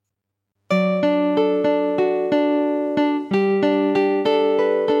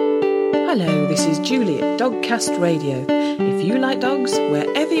Julie at Dogcast Radio. If you like dogs,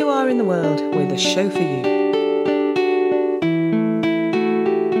 wherever you are in the world, we're the show for you.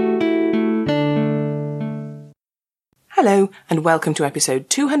 Hello, and welcome to episode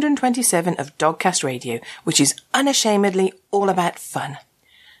 227 of Dogcast Radio, which is unashamedly all about fun.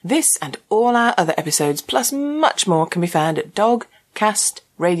 This and all our other episodes, plus much more, can be found at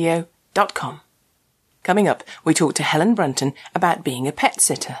dogcastradio.com. Coming up, we talk to Helen Brunton about being a pet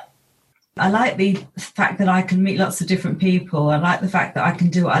sitter. I like the fact that I can meet lots of different people. I like the fact that I can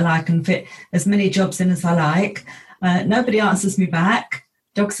do what I like and fit as many jobs in as I like. Nobody answers me back.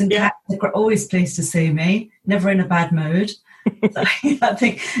 Dogs and cats are always pleased to see me, never in a bad mood. So I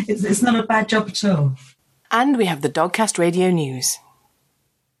think it's not a bad job at all. And we have the Dogcast Radio News.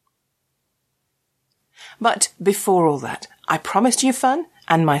 But before all that, I promised you fun,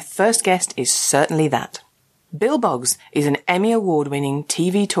 and my first guest is certainly that. Bill Boggs is an Emmy Award-winning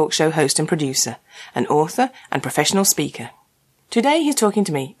TV talk show host and producer, an author and professional speaker. Today he's talking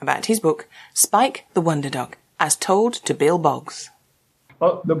to me about his book, Spike the Wonder Dog, as told to Bill Boggs.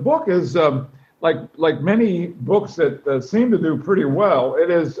 The book is, like many books that seem to do pretty well, it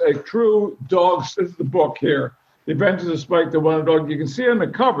is a true dog's, this is the book here, The Adventures of Spike the Wonder Dog. You can see on the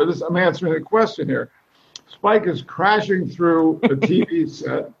cover, I'm answering the question here. Spike is crashing through the TV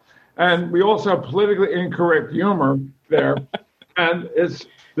set, and we also have politically incorrect humor there. And it's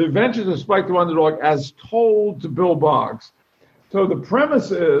The Adventures of Spike the Wonder Dog as told to Bill Boggs. So the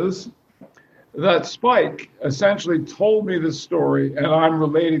premise is that Spike essentially told me this story, and I'm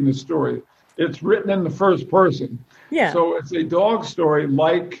relating the story. It's written in the first person. Yeah. So it's a dog story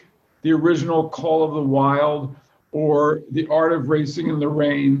like the original Call of the Wild or The Art of Racing in the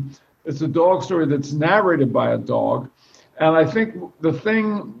Rain. It's a dog story that's narrated by a dog. And I think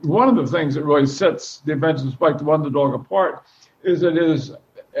one of the things that really sets The Adventures of Spike the Wonder Dog apart is it is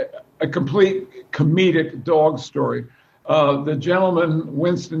a complete comedic dog story. The gentleman,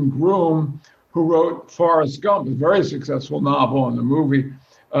 Winston Groom, who wrote Forrest Gump, a very successful novel and the movie,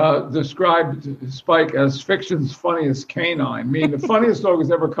 described Spike as fiction's funniest canine, meaning the funniest dog has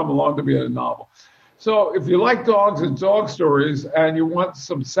ever come along to be in a novel. So if you like dogs and dog stories and you want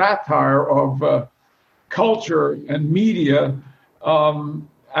some satire of culture and media and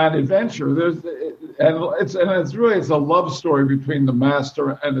adventure, it's a love story between the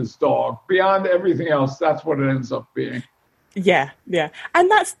master and his dog. Beyond everything else, that's what it ends up being. Yeah.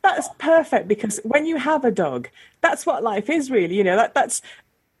 And that's perfect, because when you have a dog, that's what life is really. You know, that's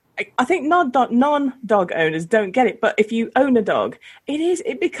I think non-dog owners don't get it, but if you own a dog,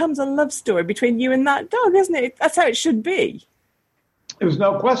 it becomes a love story between you and that dog, isn't it? That's how it should be. There's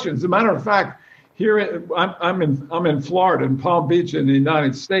no question. As a matter of fact, here I'm in Florida, in Palm Beach, in the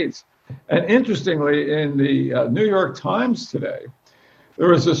United States, and interestingly, in the New York Times today, there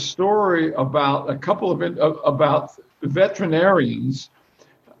was a story about about veterinarians.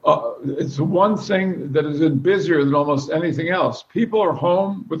 It's one thing that has been busier than almost anything else. People are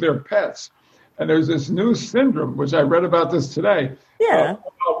home with their pets. And there's this new syndrome, which I read about this today. Yeah.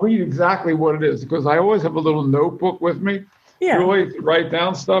 I'll read exactly what it is, because I always have a little notebook with me, really, to write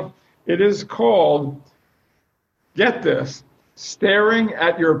down stuff. It is called, get this, staring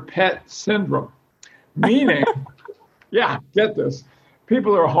at your pet syndrome. Meaning, get this,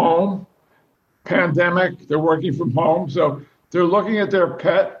 people are home, pandemic, they're working from home, so they're looking at their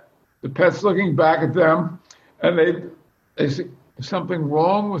pet, the pet's looking back at them, and they say, is something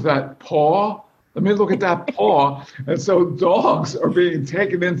wrong with that paw? Let me look at that paw. And so dogs are being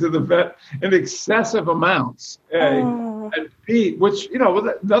taken into the vet in excessive amounts. And B, which,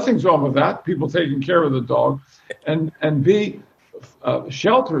 nothing's wrong with that, people taking care of the dog. And B,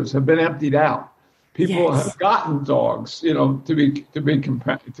 shelters have been emptied out. People have gotten dogs, to be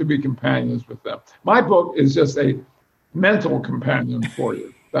companions with them. My book is just a mental companion for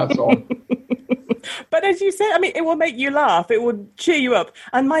you. That's all. But as you said, it will make you laugh. It will cheer you up.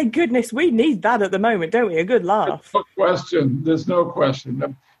 And my goodness, we need that at the moment, don't we? A good laugh. There's no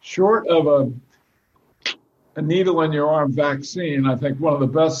question. Short of a needle in your arm vaccine, I think one of the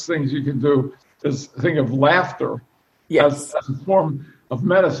best things you can do is think of laughter as a form of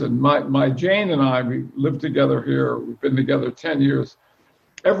medicine. My Jane and I, we live together here. We've been together 10 years.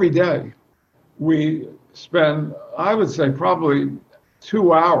 Every day we spend, I would say, probably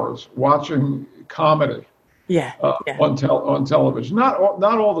 2 hours watching comedy on television. Not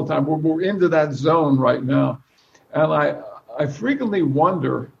all the time. We're into that zone right now. And I frequently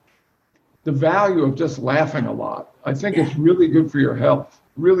wonder the value of just laughing a lot. I think it's really good for your health.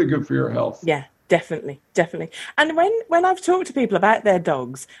 Really good for your health. Yeah. Definitely. And when I've talked to people about their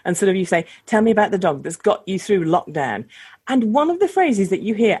dogs and sort of you say, tell me about the dog that's got you through lockdown, And one of the phrases that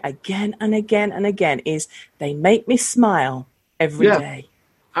you hear again and again and again is, they make me smile every day.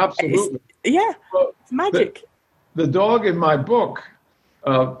 Absolutely. Well, it's magic. The dog in my book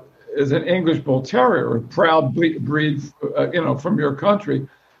is an English Bull Terrier, a proud breed, from your country.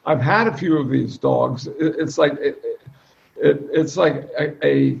 I've had a few of these dogs. It's like it's like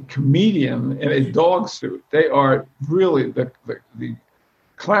a comedian in a dog suit. They are really the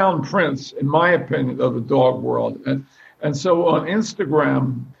clown prince, in my opinion, of the dog world. And so on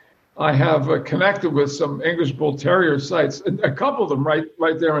Instagram, I have connected with some English Bull Terrier sites, a couple of them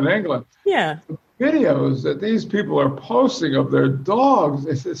right there in England. Yeah. The videos that these people are posting of their dogs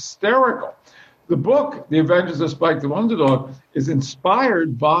is hysterical. The book, The Adventures of Spike the Wonder Dog, is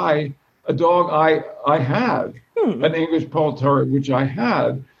inspired by a dog I had, an English Bull Terrier, which I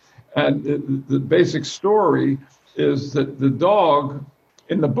had. And the basic story is that the dog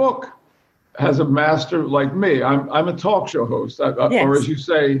in the book has a master like me. I'm a talk show host, or as you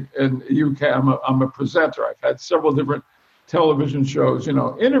say in the UK, I'm a presenter. I've had several different television shows,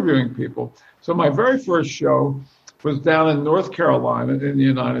 interviewing people. So my very first show was down in North Carolina in the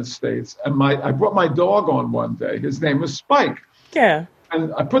United States, and I brought my dog on one day. His name was Spike. Yeah.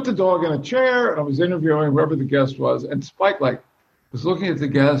 And I put the dog in a chair, and I was interviewing whoever the guest was, and Spike was looking at the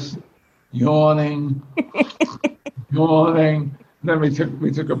guest, yawning, yawning. Then we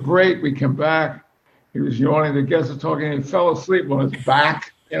took a break. We came back. He was yawning. The guests were talking. He fell asleep on his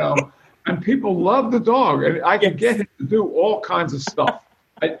back, And people loved the dog, and I could get him to do all kinds of stuff.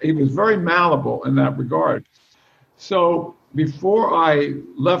 He was very malleable in that regard. So before I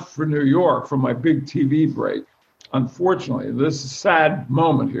left for New York for my big TV break, unfortunately, this is a sad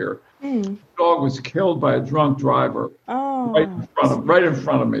moment here. The dog was killed by a drunk driver right in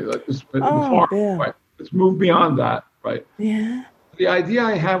front of me. Let's move beyond that, right? Yeah. The idea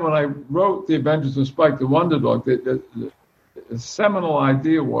I had when I wrote The Adventures of Spike the Wonder Dog, the seminal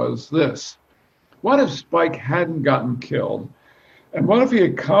idea was this. What if Spike hadn't gotten killed? And what if he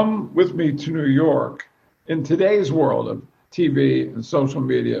had come with me to New York in today's world of TV and social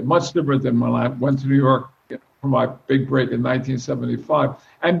media, much different than when I went to New York for my big break in 1975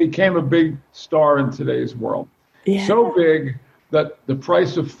 and became a big star in today's world. Yeah. So big that the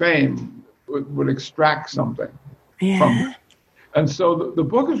price of fame would extract something from it. And so the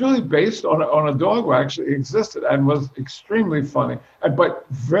book is really based on a dog who actually existed and was extremely funny, but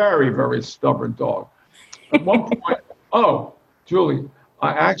very, very stubborn dog. At one point, Julie,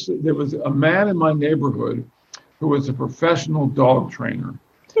 there was a man in my neighborhood who was a professional dog trainer.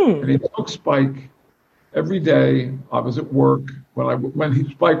 And he took Spike every day. I was at work when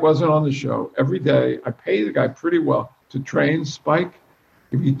Spike wasn't on the show. Every day, I paid the guy pretty well to train Spike.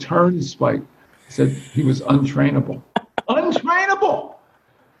 If he turned Spike, he said he was untrainable. Untrainable!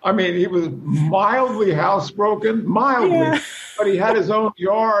 I mean, he was mildly housebroken, but he had his own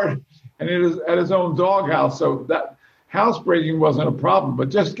yard and he was at his own doghouse. So that housebreaking wasn't a problem, but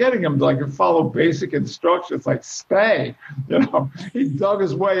just getting him to follow basic instructions, like stay. He dug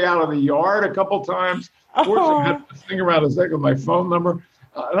his way out of the yard a couple times. Fortunately, I had this thing around his neck with my phone number,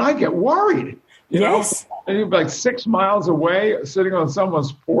 and I get worried. You know, and he'd be 6 miles away, sitting on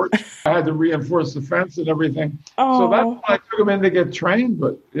someone's porch. I had to reinforce the fence and everything. So that's why I took him in to get trained.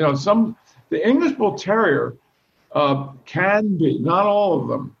 But the English Bull Terrier can be, not all of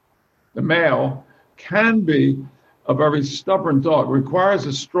them, the male can be a very stubborn dog. It requires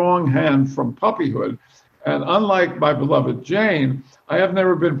a strong hand from puppyhood. And unlike my beloved Jane, I have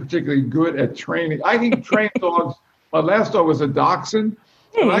never been particularly good at training. I can train dogs. My last dog was a dachshund.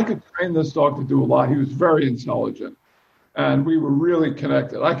 And I could train this dog to do a lot. He was very intelligent, and we were really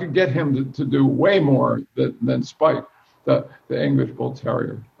connected. I could get him to do way more than Spike, the English Bull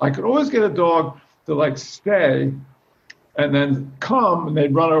Terrier. I could always get a dog to stay and then come, and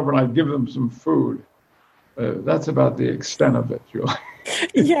they'd run over, and I'd give them some food. That's about the extent of it, Julie.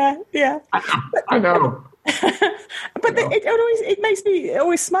 Yeah. I know. But it makes me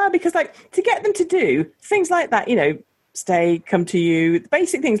always smile because, to get them to do things like that, stay, come to you, the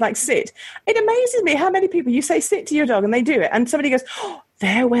basic things like sit. It amazes me how many people you say sit to your dog and they do it, and somebody goes,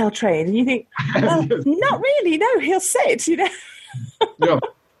 they're well trained, and you think, well, not really, no, he'll sit, Yeah.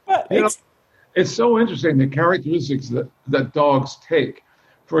 But it's so interesting, the characteristics that dogs take.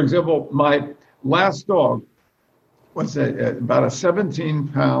 For example, my last dog was about a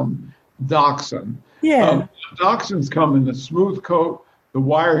 17-pound dachshund. Yeah. Dachshunds come in the smooth coat, the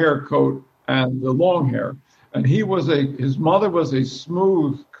wire hair coat, and the long hair. And his mother was a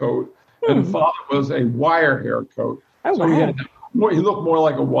smooth coat, and the father was a wire hair coat. Oh, so wow. He looked more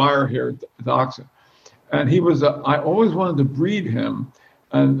like a wire hair dachshund. And I always wanted to breed him,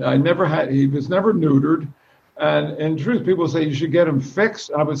 and he was never neutered, And in truth, people say you should get him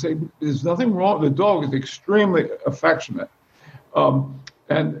fixed. I would say there's nothing wrong. The dog is extremely affectionate. But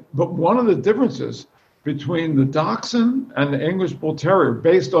one of the differences between the Dachshund and the English Bull Terrier,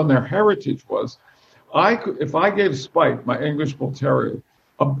 based on their heritage, was if I gave Spike, my English Bull Terrier,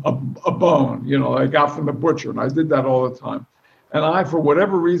 a bone, I got from the butcher, and I did that all the time, and I, for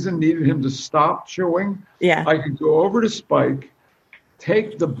whatever reason, needed him to stop chewing, I could go over to Spike,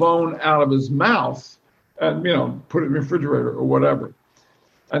 take the bone out of his mouth, and, put it in the refrigerator or whatever.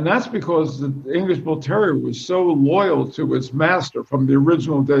 And that's because the English Bull Terrier was so loyal to its master from the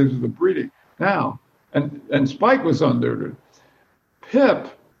original days of the breeding. Now, and Spike was unneutered. Pip,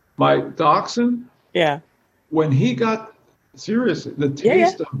 my Dachshund, when he got, seriously, the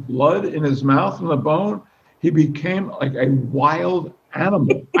taste of blood in his mouth and the bone, he became like a wild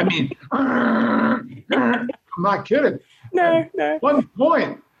animal. I mean, I'm not kidding. No. One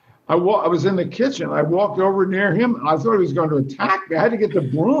point, I was in the kitchen. I walked over near him, and I thought he was going to attack me. I had to get the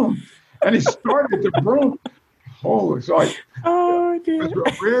broom, and he started the broom. Holy, so dear. It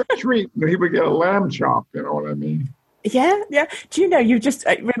was a rare treat when he would get a lamb chop. You know what I mean? Yeah. Do you know, you just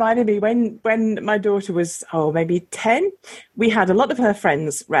reminded me when my daughter was, maybe 10, we had a lot of her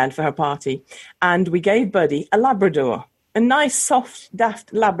friends round for her party, and we gave Buddy a Labrador, a nice, soft,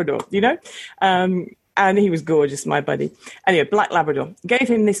 daft Labrador, and he was gorgeous, my Buddy. Anyway, black Labrador. Gave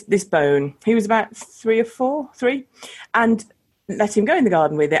him this bone. He was about 3, and let him go in the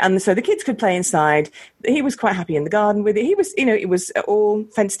garden with it. And so the kids could play inside. He was quite happy in the garden with it. He was, it was all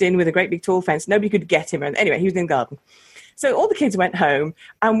fenced in with a great big tall fence. Nobody could get him. And anyway, he was in the garden. So all the kids went home,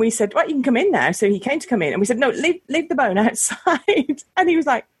 and we said, right, you can come in now. So he came to come in, and we said, no, leave the bone outside. And he was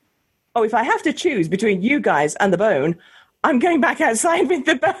like, if I have to choose between you guys and the bone, I'm going back outside with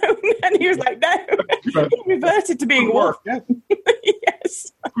the bone. And he was like, no. He reverted to being wolf.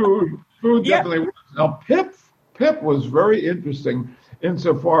 Yes. Food definitely works. Now, Pip was very interesting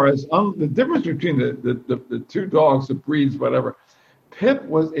insofar as the difference between the two dogs, the breeds, whatever. Pip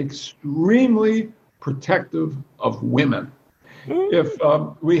was extremely protective of women. If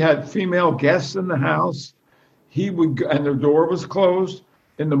we had female guests in the house, he would, and the door was closed,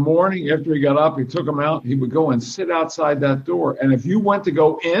 in the morning after he got up, he took them out, he would go and sit outside that door. And if you went to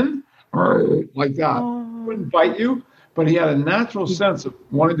go in, like that, he wouldn't bite you, but he had a natural sense of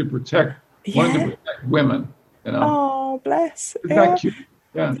wanting to protect women. Oh, bless. Isn't that cute?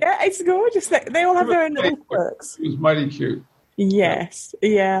 Yeah, it's gorgeous. They all have their own little quirks. It was mighty cute. Yes,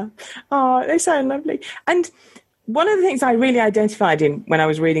 yeah. Oh, they sound lovely. And one of the things I really identified in when I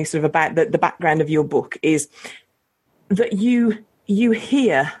was reading sort of about the background of your book is that you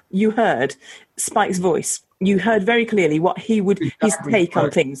heard Spike's voice. You heard very clearly what his take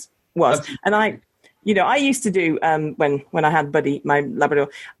on things was. And I used to do, when I had Buddy, my Labrador,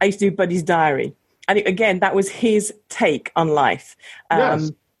 I used to do Buddy's diary. And again, that was his take on life.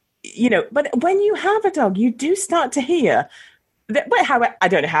 Yes. But when you have a dog, you do start to hear I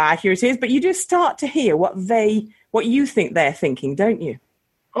don't know how accurate it is, but you do start to hear what you think they're thinking, don't you?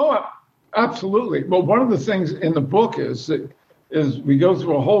 Oh, absolutely. Well, one of the things in the book is we go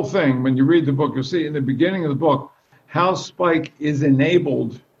through a whole thing. When you read the book, you'll see in the beginning of the book how Spike is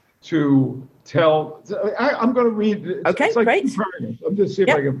enabled to tell. I'm going to read. Okay, it's like great. I'm just see if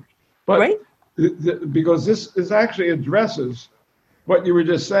I can. But great. Because this actually addresses what you were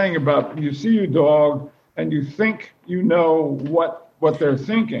just saying about you see your dog and you think you know what they're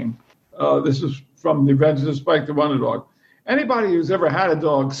thinking. This is from The Adventures of Spike the Wonder Dog. Anybody who's ever had a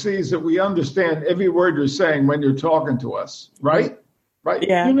dog sees that we understand every word you're saying when you're talking to us, right? Right?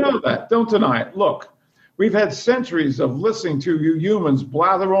 Yeah. You know that. Don't deny it. Look, we've had centuries of listening to you humans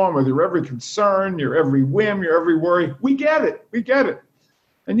blather on with your every concern, your every whim, your every worry. We get it. We get it.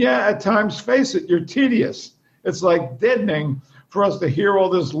 And yeah, at times, face it, you're tedious. It's like deadening for us to hear all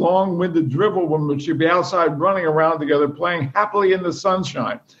this long-winded drivel when we should be outside running around together, playing happily in the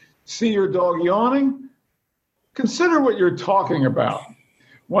sunshine. See your dog yawning? Consider what you're talking about.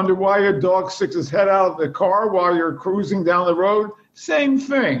 Wonder why your dog sticks his head out of the car while you're cruising down the road? Same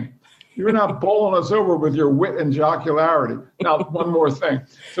thing. You're not bowling us over with your wit and jocularity. Now, one more thing.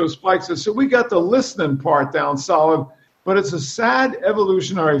 So Spike says, so we got the listening part down solid, but it's a sad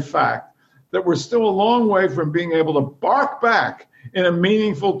evolutionary fact that we're still a long way from being able to bark back in a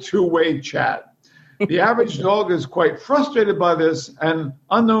meaningful two-way chat. The average dog is quite frustrated by this, and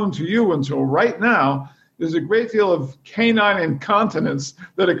unknown to you until right now, there's a great deal of canine incontinence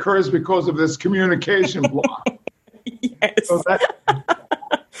that occurs because of this communication block. Yes. So I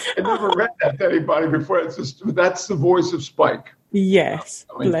never read that to anybody before. That's the voice of Spike. Yes,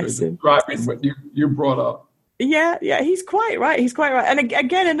 bless him. Driving what you brought up. Yeah, he's quite right. And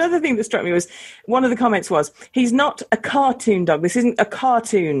again, another thing that struck me was one of the comments was, he's not a cartoon dog. This isn't a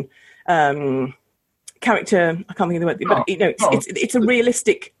cartoon character. I can't think of the word, but it's a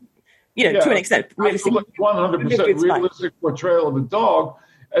realistic, to an extent, realistic. 100% realistic portrayal of a dog.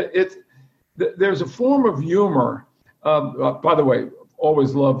 There's a form of humor. By the way,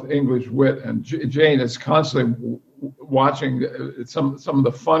 always loved English wit, and Jane is constantly watching some of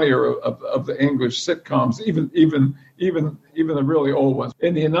the funnier of the English sitcoms, even the really old ones.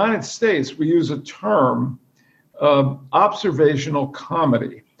 In the United States, we use a term, observational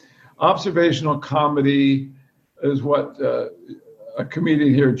comedy. Observational comedy is what a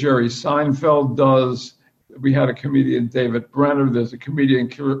comedian here, Jerry Seinfeld, does. We had a comedian, David Brenner. There's a comedian,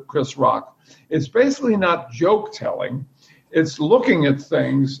 Chris Rock. It's basically not joke telling. It's looking at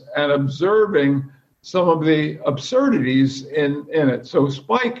things and observing some of the absurdities in it. So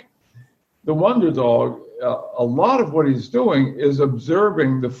Spike, the Wonder Dog, a lot of what he's doing is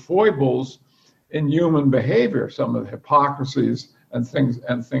observing the foibles in human behavior, some of the hypocrisies and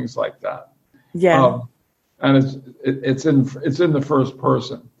things like that. Yeah. And it's in the first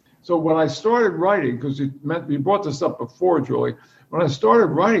person. So when I started writing, because you brought this up before, Julie, when I started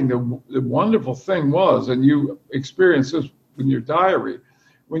writing, the wonderful thing was, and you experienced this in your diary,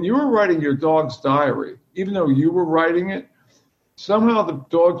 when you were writing your dog's diary, even though you were writing it, somehow the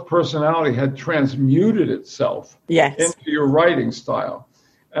dog's personality had transmuted itself into your writing style.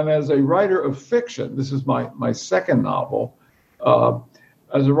 And as a writer of fiction, this is my second novel,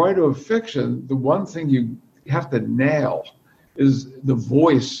 as a writer of fiction, the one thing you have to nail is the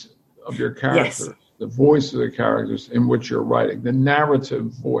voice of your characters, the voice of the characters in which you're writing, the narrative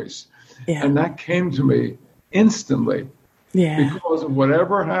voice. Yeah. And that came to me instantly. Yeah. Because of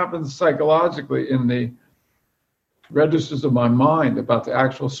whatever happens psychologically in the registers of my mind about the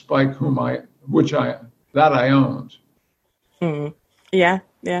actual Spike that I owned. Mm. Yeah.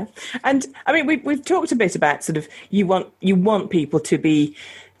 And I mean, we've talked a bit about sort of you want people to be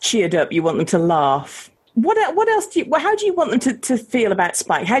cheered up, you want them to laugh. What else how do you want them to feel about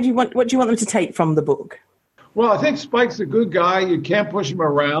Spike? What do you want them to take from the book? Well, I think Spike's a good guy. You can't push him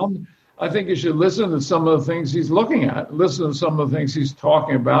around. I think you should listen to some of the things he's looking at, listen to some of the things he's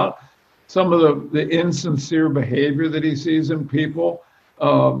talking about, some of the insincere behavior that he sees in people,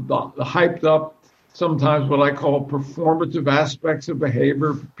 the hyped up, sometimes what I call performative aspects of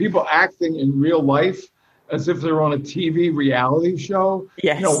behavior, people acting in real life as if they're on a TV reality show.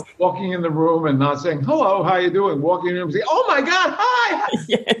 Yes. Walking in the room and not saying, hello, how you doing? Walking in the room and saying, oh my God, hi.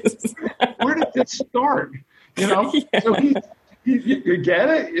 Yes. Where did this start? Yeah. So you get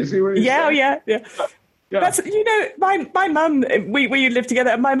it? You see what he's saying? Yeah. That's, my mum, we live together,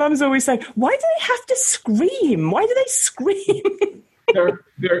 and my mum's always saying, why do they have to scream? Why do they scream?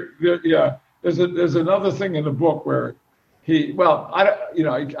 There's another thing in the book where I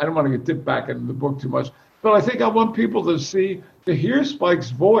don't want to get dipped back into the book too much, but I think I want people to hear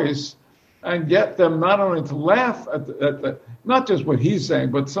Spike's voice and get them not only to laugh at the not just what he's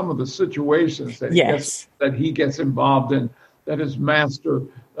saying, but some of the situations that he gets involved in, that his master,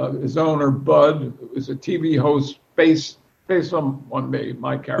 his owner, Bud, is a TV host based on me,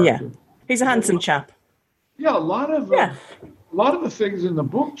 my character. Yeah, he's a handsome chap. Yeah, a lot of the things in the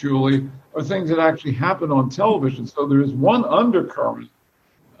book, Julie, are things that actually happen on television. So there is one undercurrent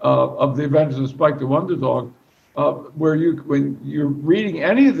of the Adventures of Spike the Wonder Dog, where when you're reading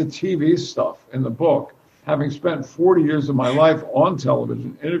any of the TV stuff in the book, having spent 40 years of my life on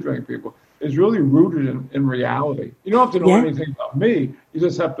television interviewing people, is really rooted in reality. You don't have to know anything about me. You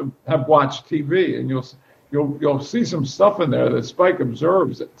just have to have watched TV, and you'll see some stuff in there that Spike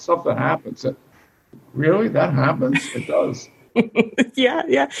observes, stuff that happens. Really, that happens? It does.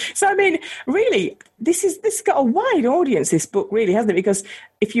 Yeah. So, I mean, really, this has got a wide audience, this book, really, hasn't it? Because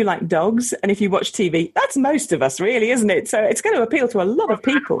if you like dogs and if you watch TV, that's most of us, really, isn't it? So it's going to appeal to a lot of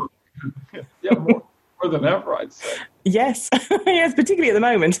people. Yeah, more than ever, I'd say. Yes, particularly at the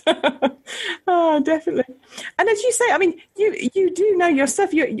moment. Oh, definitely. And as you say, I mean, you do know your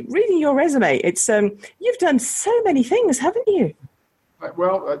stuff. You're reading your resume. It's you've done so many things, haven't you?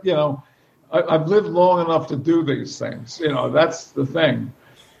 Well, I've lived long enough to do these things. That's the thing.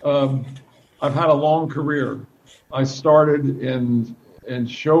 I've had a long career. I started in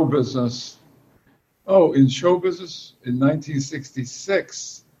show business. In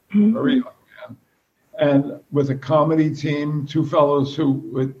 1966, very young man, and with a comedy team, two fellows who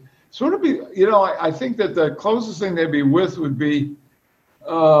would sort of be. I think that the closest thing they'd be with would be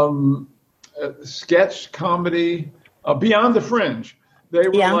sketch comedy, Beyond the Fringe. They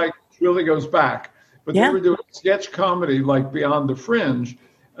were like. Really goes back, but they were doing sketch comedy like Beyond the Fringe,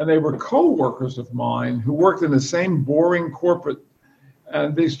 and they were co-workers of mine who worked in the same boring corporate,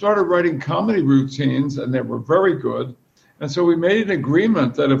 and they started writing comedy routines, and they were very good. And so we made an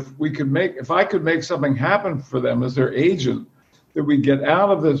agreement that if I could make something happen for them as their agent, that we get out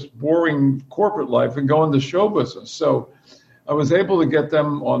of this boring corporate life and go into show business. So I was able to get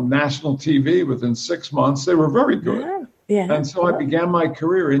them on national TV within 6 months. They were very good. Yeah. And so I began my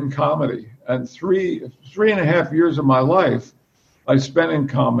career in comedy. And three and a half years of my life I spent in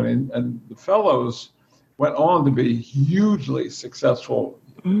comedy. And the fellows went on to be hugely successful,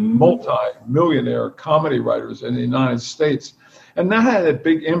 multi-millionaire comedy writers in the United States. And that had a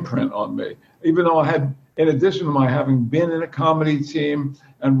big imprint on me, even though I had, in addition to my having been in a comedy team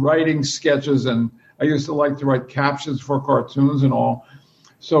and writing sketches, and I used to like to write captions for cartoons and all.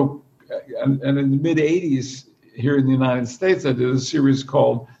 So, and in the mid-'80s here in the United States, I did a series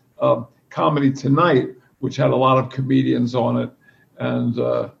called Comedy Tonight, which had a lot of comedians on it,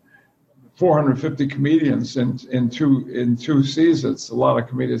 and 450 comedians in two seasons, a lot of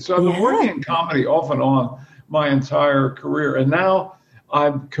comedians. So I've been working in comedy off and on my entire career. And now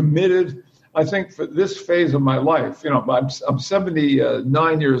I'm committed, I think, for this phase of my life. I'm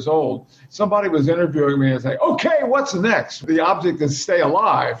 79 years old. Somebody was interviewing me and saying, okay, what's next? The object is stay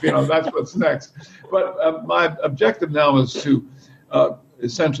alive. That's what's next. But my objective now is to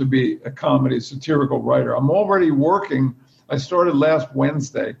essentially be a comedy satirical writer. I'm already working. I started last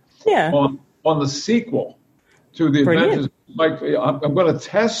Wednesday on the sequel to the Adventures. I'm going to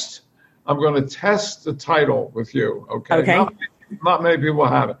test the title with you. Okay. Not many people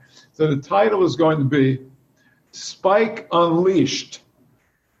have it. So the title is going to be Spike Unleashed,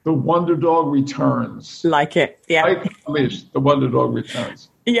 The Wonder Dog Returns. Like it, yeah. Spike Unleashed, The Wonder Dog Returns.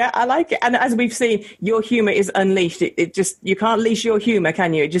 Yeah, I like it. And as we've seen, your humor is unleashed. It just, you can't leash your humor,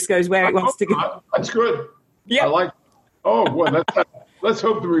 can you? It just goes where it wants to go. That's good. Yeah. I like it. Oh, boy, let's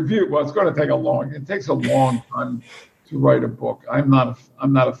hope the review. Well, it's going to take it takes a long time to write a book. I'm not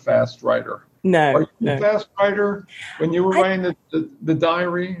a fast writer. No. Are you a fast writer when you were writing the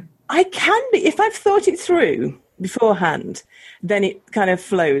diary? I can be. If I've thought it through beforehand, then it kind of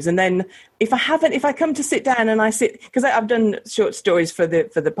flows. And then if I come to sit down and because I've done short stories for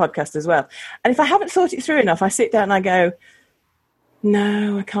the podcast as well. And if I haven't thought it through enough, I sit down and I go,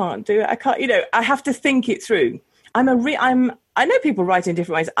 no, I can't do it. I can't, I have to think it through. I know people write in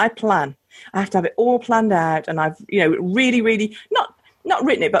different ways. I plan. I have to have it all planned out, and I've, really, really not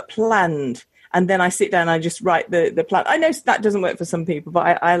written it, but planned. And then I sit down and I just write the plan. I know that doesn't work for some people,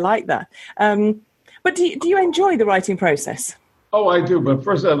 but I like that. But do you enjoy the writing process? Oh, I do. But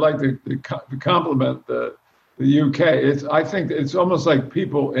first, I'd like to compliment the UK. I think it's almost like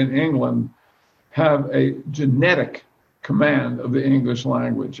people in England have a genetic command of the English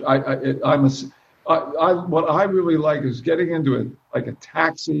language. What I really like is getting into a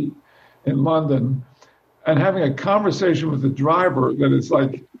taxi in London and having a conversation with the driver that is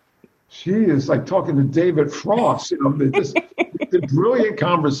like, she is like talking to David Frost. The brilliant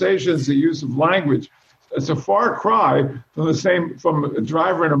conversations, the use of language. It's a far cry from a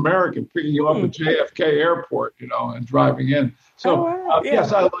driver in America picking you up at JFK Airport, and driving in. So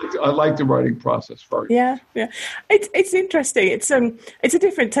yes, I like the writing process for you. Yeah. It's interesting. It's a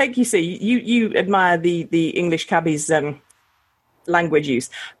different take. You see, you admire the English cabbies' language use,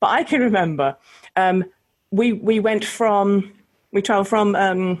 but I can remember we travelled from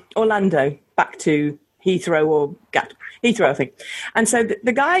Orlando back to Heathrow or Heathrow, I think, and so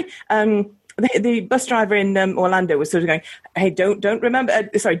the guy. The bus driver in Orlando was sort of going, hey, don't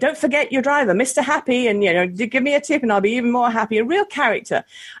forget your driver, Mr. Happy, and, give me a tip and I'll be even more happy. A real character.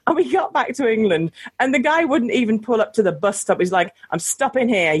 And we got back to England and the guy wouldn't even pull up to the bus stop. He's like, I'm stopping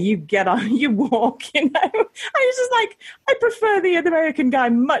here. You get on, you walk, I was just like, I prefer the American guy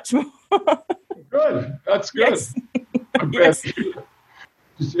much more. Good. That's good. Yes. Yes.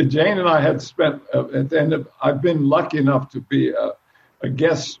 Jane and I had spent, at the end of, I've been lucky enough to be a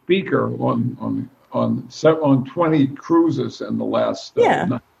guest speaker on 20 cruises in the last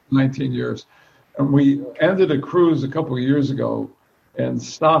 19 years. And we ended a cruise a couple of years ago in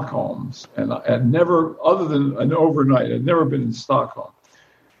Stockholm. And I had never, other than an overnight, I'd never been in Stockholm,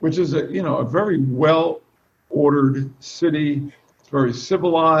 which is a very well-ordered city. It's very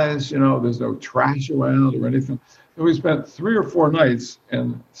civilized, there's no trash around or anything. So we spent 3 or 4 nights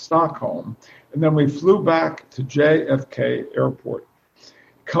in Stockholm. And then we flew back to JFK Airport.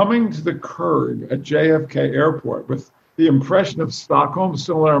 Coming to the curb at JFK Airport with the impression of Stockholm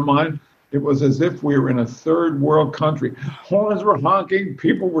still in our mind, it was as if we were in a third world country. Horns were honking,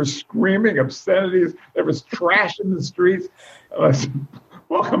 people were screaming obscenities, there was trash in the streets. And I said,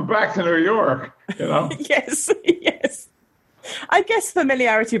 welcome back to New York, Yes. I guess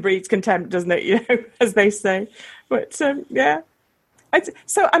familiarity breeds contempt, doesn't it? You know, as they say. But yeah.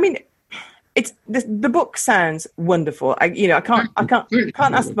 So I mean, it's the book sounds wonderful. I can't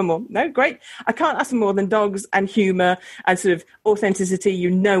ask for more. No, great. I can't ask for more than dogs and humour and sort of authenticity. You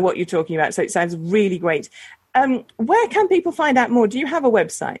know what you're talking about, so it sounds really great. Where can people find out more? Do you have a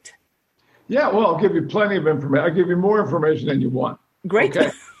website? Yeah, well, I'll give you plenty of information. I'll give you more information than you want. Great.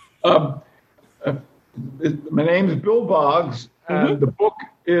 Okay. My name is Bill Boggs, and the book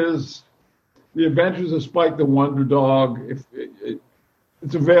is The Adventures of Spike the Wonder Dog.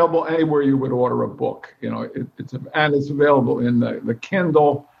 It's available anywhere you would order a book. You know, it's available in the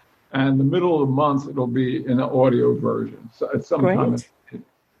Kindle, and the middle of the month it'll be in an audio version. So it's sometime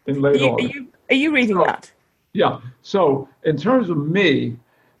in late August. Are you reading that? Yeah. So in terms of me,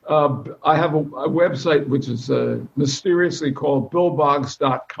 I have a website which is mysteriously called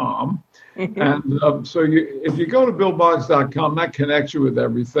BillBoggs.com. And so if you go to BillBoggs.com, that connects you with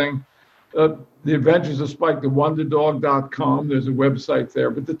everything. The Adventures of Spike the Wonder Dog.com, there's a website there.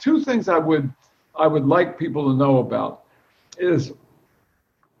 But the two things I would like people to know about is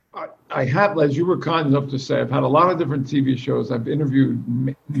I have, as you were kind enough to say, I've had a lot of different TV shows. I've interviewed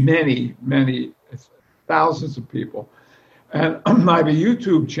many thousands of people. And I have a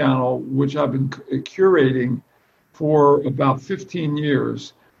YouTube channel, which I've been curating for about 15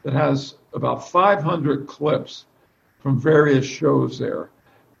 years, that has about 500 clips from various shows there.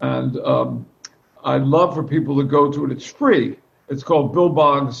 And I'd love for people to go to it. It's free. It's called Bill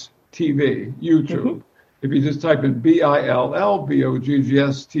Boggs TV, YouTube. If you just type in BILLBOGGS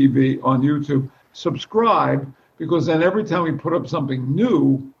TV on YouTube, subscribe, because then every time we put up something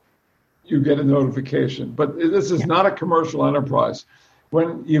new, you get a notification. But this is not a commercial enterprise.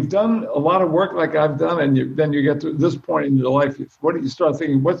 When you've done a lot of work like I've done, and then you get to this point in your life, what do you start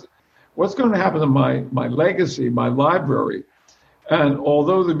thinking? What's going to happen to my legacy, my library? And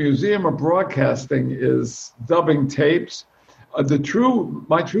although the Museum of Broadcasting is dubbing tapes,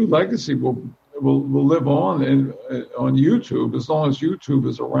 my true legacy will live on on YouTube as long as YouTube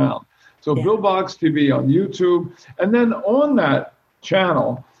is around. So Bill Boggs TV on YouTube, and then on that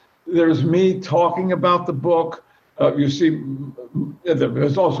channel, there's me talking about the book. You see,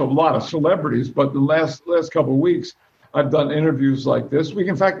 there's also a lot of celebrities, but the last couple of weeks, I've done interviews like this. We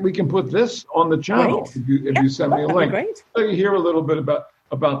can put this on the channel if you send me a link. So you hear a little bit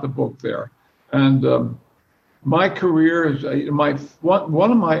about the book there. And my career is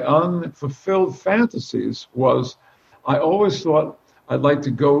one of my unfulfilled fantasies was I always thought I'd like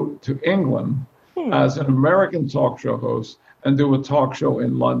to go to England as an American talk show host and do a talk show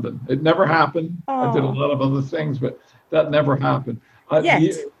in London. It never happened. I did a lot of other things, but that never happened.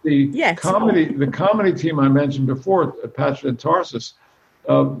 The comedy team I mentioned before, Patch and Tarsus,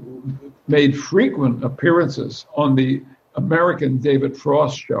 made frequent appearances on the American David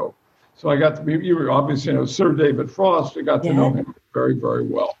Frost show. So I got to be, you obviously know Sir David Frost. I got to know him very, very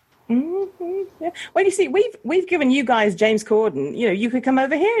well. Mm-hmm. Yeah. Well, you see, we've given you guys James Corden. You know, you could come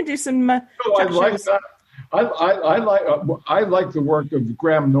over here and do some. I like that. I like the work of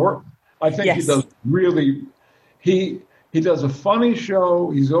Graham Norton. I think he does really. He does a funny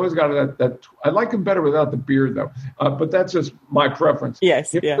show. He's always got that. I like him better without the beard, though. But that's just my preference.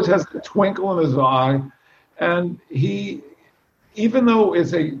 Yes, he always has a twinkle in his eye, and he, even though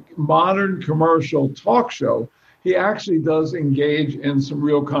it's a modern commercial talk show, he actually does engage in some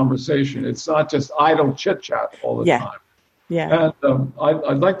real conversation. It's not just idle chit chat all the time. Yeah. And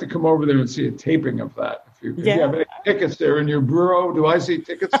I'd like to come over there and see a taping of that. If you have any tickets there in your bureau, do I see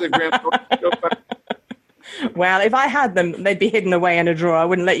tickets to Graham Norton show? Well, if I had them, they'd be hidden away in a drawer. I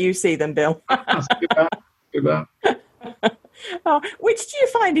wouldn't let you see them, Bill. Do that. Which do you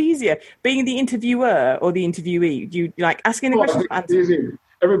find easier, being the interviewer or the interviewee? Do you like asking the questions? It's easier.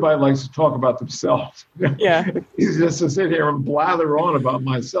 Everybody likes to talk about themselves. Yeah. It's just to sit here and blather on about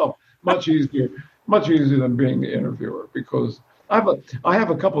myself. Much easier than being the interviewer, because I have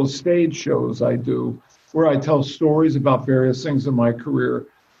a couple of stage shows I do where I tell stories about various things in my career.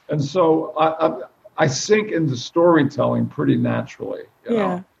 And so I sink into storytelling pretty naturally. You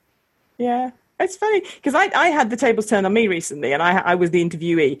know? Yeah. It's funny because I had the tables turned on me recently, and I was the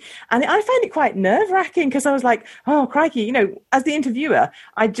interviewee, and I found it quite nerve-wracking because I was like, oh, crikey, you know, as the interviewer,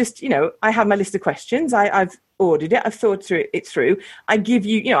 I just, you know, I have my list of questions. I've ordered it. I've thought it through. I give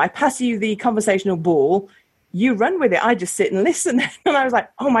you, you know, I pass you the conversational ball. You run with it. I just sit and listen. And I was like,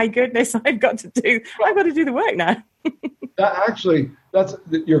 oh my goodness, I've got to do the work now.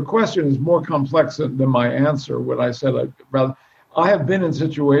 Your question is more complex than my answer. What I said, I have been in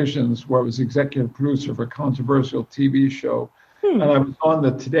situations where I was executive producer of a controversial TV show, and I was on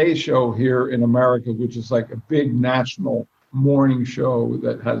the Today Show here in America, which is like a big national morning show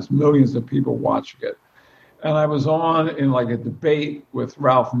that has millions of people watching it. And I was on in like a debate with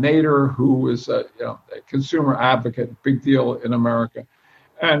Ralph Nader, who was a consumer advocate, big deal in America.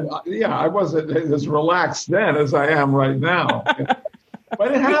 And I wasn't as relaxed then as I am right now.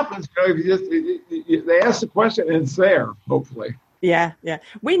 But it happens. They ask the question and it's there, hopefully. Yeah.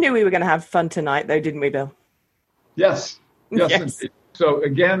 We knew we were going to have fun tonight, though, didn't we, Bill? Yes. Indeed. So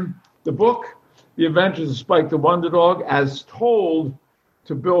again, the book, The Adventures of Spike the Wonder Dog, as told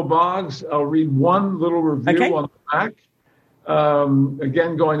to Bill Boggs. I'll read one little review on the back.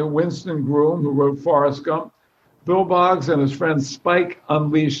 Again, going to Winston Groom, who wrote Forrest Gump. Bill Boggs and his friend Spike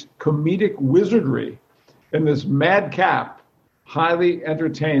unleashed comedic wizardry in this madcap, highly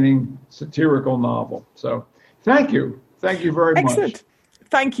entertaining satirical novel. So thank you. Thank you very much. Excellent.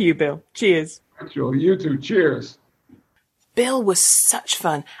 Thank you, Bill. Cheers. You too. Cheers. Bill was such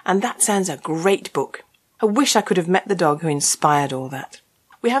fun, and that sounds a great book. I wish I could have met the dog who inspired all that.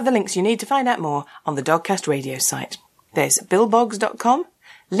 We have the links you need to find out more on the Dogcast Radio site. There's billboggs.com,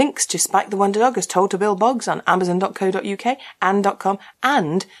 links to Spike the Wonder Dog as told to Bill Boggs on amazon.co.uk and .com,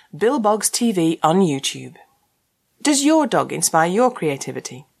 and Bill Boggs TV on YouTube. Does your dog inspire your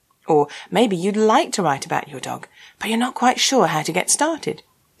creativity? Or maybe you'd like to write about your dog, but you're not quite sure how to get started.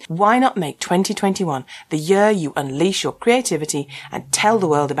 Why not make 2021 the year you unleash your creativity and tell the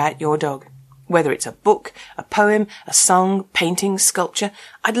world about your dog? Whether it's a book, a poem, a song, painting, sculpture,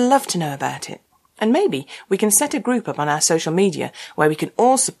 I'd love to know about it. And maybe we can set a group up on our social media where we can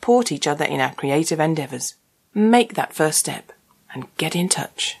all support each other in our creative endeavours. Make that first step and get in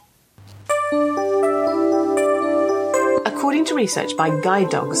touch. According to research by Guide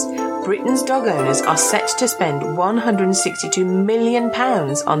Dogs, Britain's dog owners are set to spend £162 million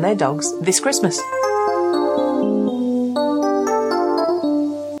on their dogs this Christmas.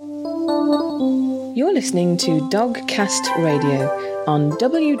 You're listening to Dogcast Radio on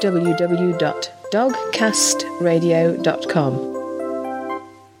www.dogcastradio.com.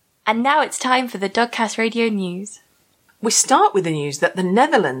 And now it's time for the Dogcast Radio news. We start with the news that the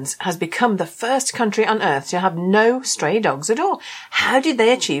Netherlands has become the first country on earth to have no stray dogs at all. How did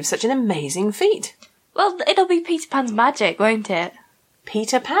they achieve such an amazing feat? Well, it'll be Peter Pan's magic, won't it?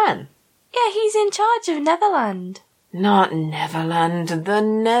 Peter Pan? Yeah, he's in charge of Netherland. Not Neverland, the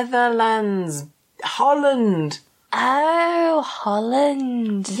Netherlands. Holland. Oh,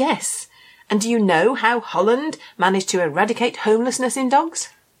 Holland. Yes. And do you know how Holland managed to eradicate homelessness in dogs?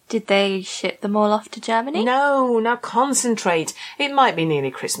 Did they ship them all off to Germany? No, now concentrate. It might be nearly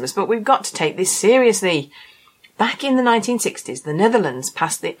Christmas, but we've got to take this seriously. Back in the 1960s, the Netherlands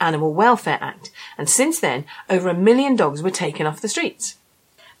passed the Animal Welfare Act, and since then, over 1 million dogs were taken off the streets.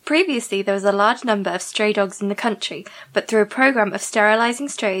 Previously, there was a large number of stray dogs in the country, but through a programme of sterilising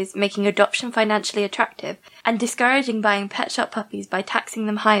strays, making adoption financially attractive, and discouraging buying pet shop puppies by taxing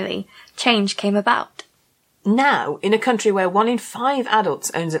them highly, change came about. Now, in a country where 1 in 5 adults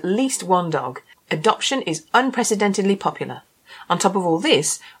owns at least one dog, adoption is unprecedentedly popular. On top of all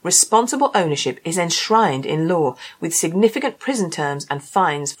this, responsible ownership is enshrined in law with significant prison terms and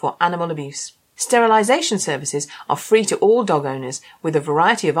fines for animal abuse. Sterilisation services are free to all dog owners with a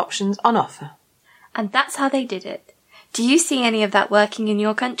variety of options on offer. And that's how they did it. Do you see any of that working in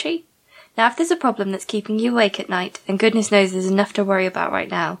your country? Now, if there's a problem that's keeping you awake at night, and goodness knows there's enough to worry about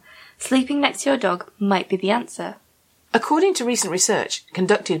right now, sleeping next to your dog might be the answer. According to recent research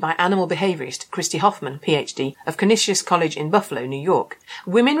conducted by animal behaviourist Christy Hoffman, PhD, of Canisius College in Buffalo, New York,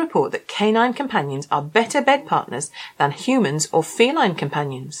 women report that canine companions are better bed partners than humans or feline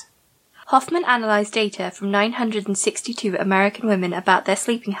companions. Hoffman analysed data from 962 American women about their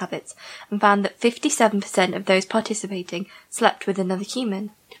sleeping habits and found that 57% of those participating slept with another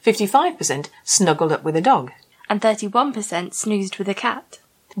human, 55% snuggled up with a dog, and 31% snoozed with a cat.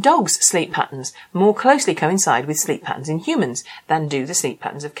 Dogs' sleep patterns more closely coincide with sleep patterns in humans than do the sleep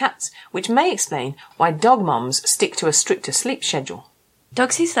patterns of cats, which may explain why dog moms stick to a stricter sleep schedule.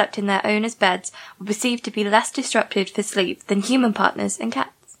 Dogs who slept in their owners' beds were perceived to be less disrupted for sleep than human partners and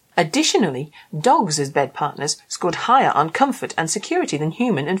cats. Additionally, dogs as bed partners scored higher on comfort and security than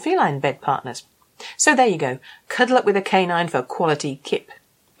human and feline bed partners. So there you go, cuddle up with a canine for quality kip.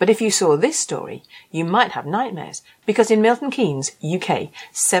 But if you saw this story, you might have nightmares, because in Milton Keynes, UK,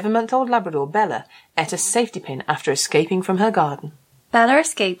 7-month-old Labrador Bella ate a safety pin after escaping from her garden. Bella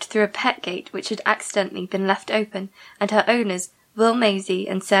escaped through a pet gate which had accidentally been left open, and her owners, Will Maisie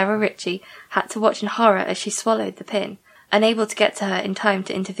and Sarah Ritchie, had to watch in horror as she swallowed the pin, unable to get to her in time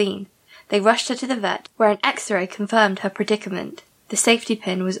to intervene. They rushed her to the vet, where an X-ray confirmed her predicament. The safety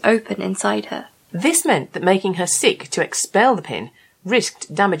pin was open inside her. This meant that making her sick to expel the pin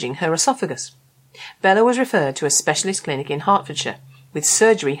risked damaging her esophagus. Bella was referred to a specialist clinic in Hertfordshire, with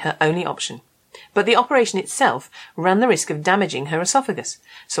surgery her only option. But the operation itself ran the risk of damaging her esophagus,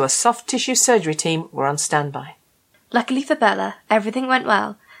 so a soft tissue surgery team were on standby. Luckily for Bella, everything went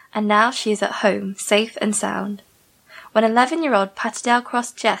well, and now she is at home, safe and sound. When 11-year-old Patterdale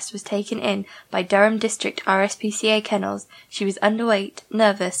Cross Jess was taken in by Durham District RSPCA kennels, she was underweight,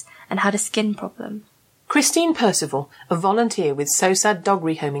 nervous, and had a skin problem. Christine Percival, a volunteer with SOSAD Dog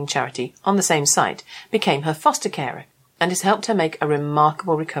Rehoming Charity on the same site, became her foster carer and has helped her make a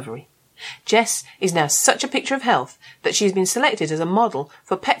remarkable recovery. Jess is now such a picture of health that she has been selected as a model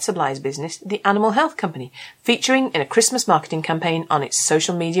for pet supplies business The Animal Health Company, featuring in a Christmas marketing campaign on its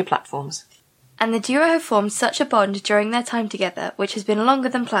social media platforms. And the duo have formed such a bond during their time together, which has been longer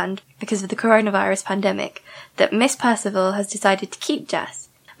than planned because of the coronavirus pandemic, that Miss Percival has decided to keep Jess.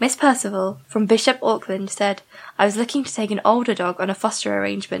 Miss Percival, from Bishop Auckland, said, "I was looking to take an older dog on a foster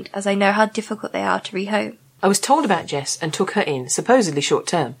arrangement as I know how difficult they are to rehome. I was told about Jess and took her in, supposedly short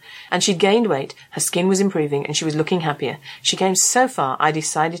term, and she'd gained weight, her skin was improving, and she was looking happier. She came so far, I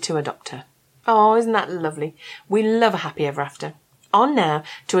decided to adopt her." Oh, isn't that lovely? We love a happy ever after. On now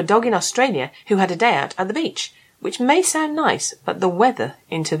to a dog in Australia who had a day out at the beach, which may sound nice, but the weather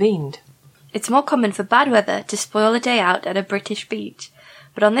intervened. It's more common for bad weather to spoil a day out at a British beach,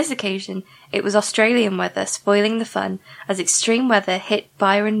 but on this occasion it was Australian weather spoiling the fun as extreme weather hit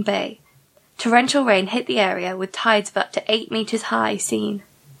Byron Bay. Torrential rain hit the area with tides of up to 8 metres high seen.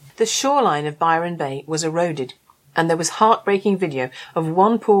 The shoreline of Byron Bay was eroded, and there was heartbreaking video of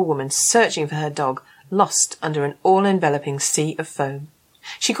one poor woman searching for her dog, lost under an all-enveloping sea of foam.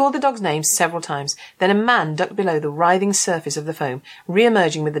 She called the dog's name several times, then a man ducked below the writhing surface of the foam,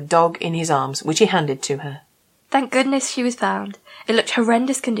 re-emerging with the dog in his arms, which he handed to her. Thank goodness she was found. It looked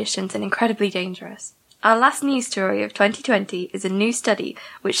horrendous conditions and incredibly dangerous. Our last news story of 2020 is a new study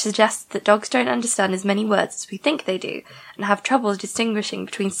which suggests that dogs don't understand as many words as we think they do and have trouble distinguishing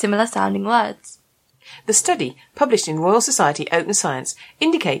between similar sounding words. The study, published in Royal Society Open Science,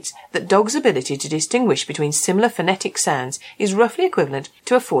 indicates that dogs' ability to distinguish between similar phonetic sounds is roughly equivalent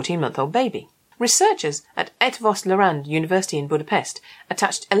to a 14-month-old baby. Researchers at Eötvös Loránd University in Budapest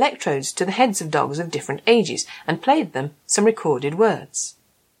attached electrodes to the heads of dogs of different ages and played them some recorded words.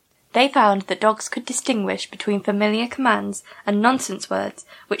 They found that dogs could distinguish between familiar commands and nonsense words,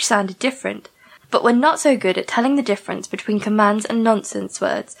 which sounded different, but were not so good at telling the difference between commands and nonsense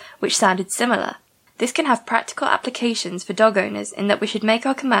words, which sounded similar. This can have practical applications for dog owners in that we should make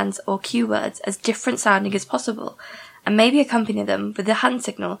our commands or cue words as different sounding as possible, and maybe accompany them with a hand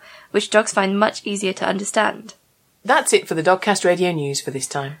signal, which dogs find much easier to understand. That's it for the Dogcast Radio News for this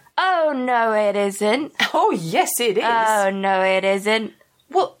time. Oh, no, it isn't. Oh, yes, it is. Oh, no, it isn't.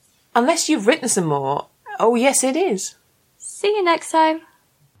 Well, unless you've written some more, oh, yes, it is. See you next time.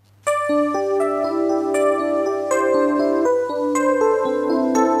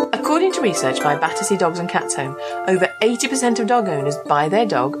 According to research by Battersea Dogs and Cats Home, over 80% of dog owners buy their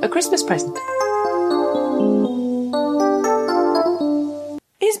dog a Christmas present.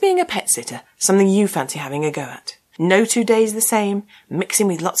 Is being a pet sitter something you fancy having a go at? No 2 days the same, mixing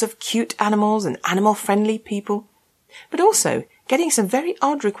with lots of cute animals and animal-friendly people, but also getting some very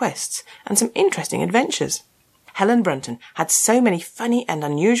odd requests and some interesting adventures. Helen Brunton had so many funny and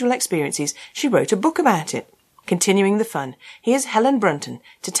unusual experiences, she wrote a book about it. Continuing the fun, here's Helen Brunton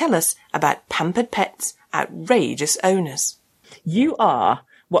to tell us about pampered pets' outrageous owners. You are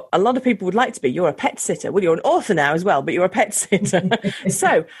what a lot of people would like to be. You're a pet sitter. Well, you're an author now as well, but you're a pet sitter.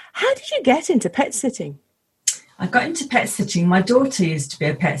 So, how did you get into pet sitting? I got into pet sitting. My daughter used to be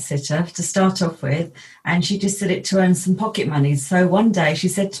a pet sitter to start off with, and she just did it to earn some pocket money. So one day she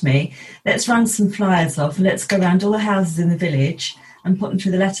said to me, let's run some flyers off and let's go around all the houses in the village and put them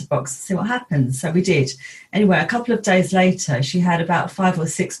through the letterbox and see what happens. So we did. Anyway, a couple of days later, she had about 5 or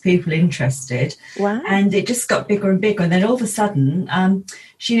 6 people interested. Wow. And it just got bigger and bigger. And then all of a sudden,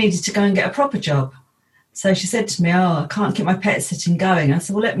 she needed to go and get a proper job. So she said to me, I can't keep my pet sitting going. I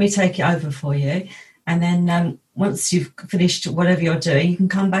said, well, let me take it over for you. And then once you've finished whatever you're doing, you can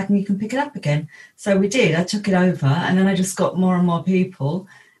come back and you can pick it up again. So we did. I took it over, and then I just got more and more people.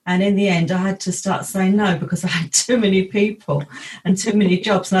 And in the end, I had to start saying no because I had too many people and too many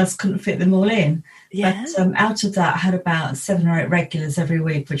jobs, and I just couldn't fit them all in. Yeah. But out of that, I had about 7 or 8 regulars every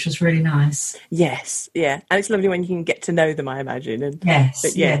week, which was really nice. Yes, yeah. And it's lovely when you can get to know them, I imagine. And,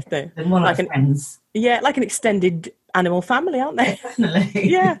 yes, yeah. They're more like friends. Yeah, like an extended animal family, aren't they? Definitely.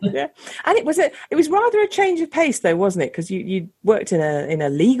 Yeah. And it was rather a change of pace, though, wasn't it? Because you worked in a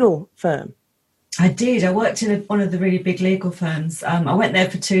legal firm. I did. I worked in one of the really big legal firms. I went there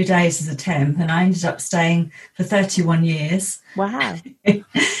for 2 days as a temp, and I ended up staying for 31 years. Wow.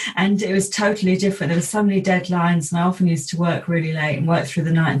 And it was totally different. There were so many deadlines, and I often used to work really late and work through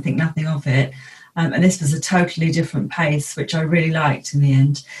the night and think nothing of it. And this was a totally different pace, which I really liked in the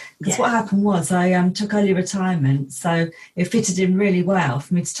end. Because what happened was I took early retirement, so it fitted in really well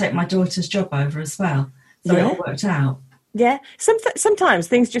for me to take my daughter's job over as well. So it all worked out. Yeah, sometimes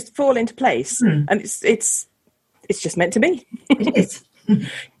things just fall into place, and it's just meant to be. It is.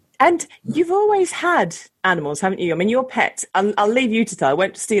 And you've always had animals, haven't you? I mean, your pets, I'll leave you to tell, I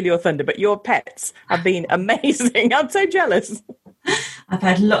won't steal your thunder, but your pets have been amazing. I'm so jealous. I've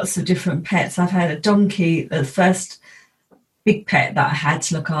had lots of different pets. I've had a donkey, the first big pet that I had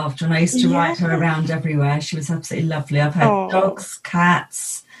to look after, and I used to ride her around everywhere. She was absolutely lovely. I've had dogs,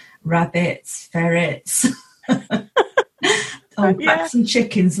 cats, rabbits, ferrets. Bats and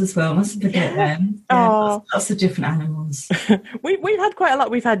chickens as well. Mustn't forget them. Yeah, lots of different animals. We've had quite a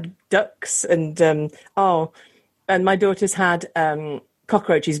lot. We've had ducks and and my daughter's had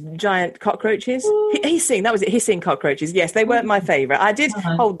cockroaches, giant cockroaches. Hissing, that was it. Hissing cockroaches. Yes, they weren't my favourite. I did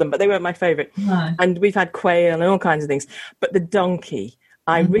hold them, but they weren't my favourite. No. And we've had quail and all kinds of things. But the donkey,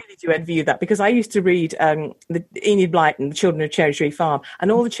 I really do envy you that, because I used to read the Enid Blyton, The Children of Cherry Tree Farm,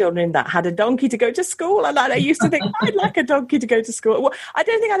 and all the children in that had a donkey to go to school. And I used to think, I'd like a donkey to go to school. Well, I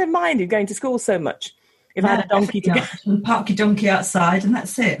don't think I'd have minded going to school so much if I had a donkey to go. Park your donkey outside and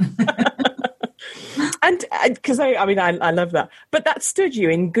that's it. And because I love that. But that stood you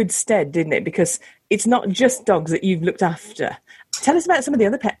in good stead, didn't it? Because it's not just dogs that you've looked after. Tell us about some of the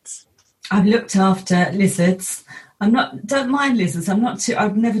other pets. I've looked after lizards. Don't mind lizards.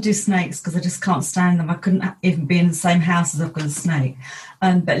 I'd never do snakes because I just can't stand them. I couldn't even be in the same house as I've got a snake.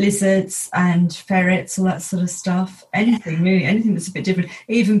 But lizards and ferrets, all that sort of stuff. Anything really, anything that's a bit different.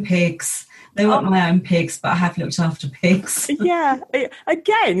 Even pigs. They weren't my own pigs, but I have looked after pigs. Yeah.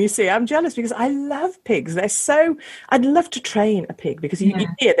 Again, you see, I'm jealous because I love pigs. I'd love to train a pig because you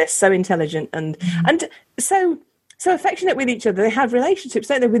hear they're so intelligent and so affectionate with each other. They have relationships,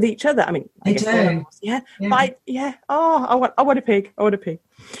 don't they, with each other? I mean, they do. Yeah. Oh, I want a pig. I want a pig.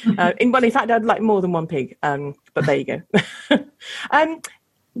 In fact, I'd like more than one pig. But there you go.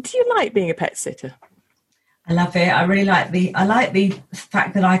 Do you like being a pet sitter? I love it. I really like the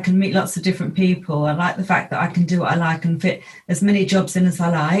fact that I can meet lots of different people. I like the fact that I can do what I like and fit as many jobs in as I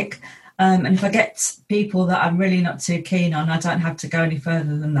like. And if I get people that I'm really not too keen on, I don't have to go any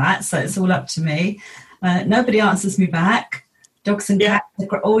further than that. So it's all up to me. Nobody answers me back. Dogs and cats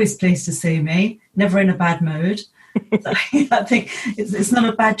are always pleased to see me, never in a bad mood. So I think it's not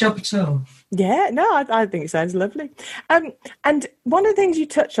a bad job at all. Yeah, no, I think it sounds lovely. And one of the things you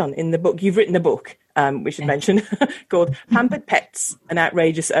touch on in the book, you've written a book, we should mention, called Pampered Pets and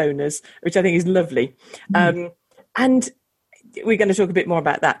Outrageous Owners, which I think is lovely. And we're going to talk a bit more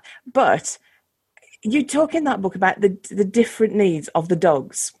about that. But you talk in that book about the different needs of the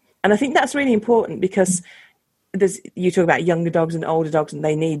dogs. And I think that's really important because you talk about younger dogs and older dogs, and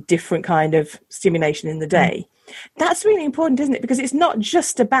they need different kind of stimulation in the day. That's really important, isn't it? Because it's not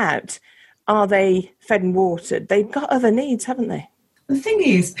just about, are they fed and watered? They've got other needs, haven't they? The thing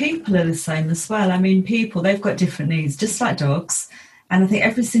is, people are the same as well. I mean, they've got different needs, just like dogs. And I think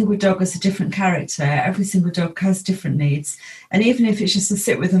every single dog has a different character. Every single dog has different needs. And even if it's just to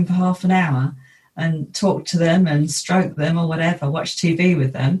sit with them for half an hour and talk to them and stroke them or whatever, watch TV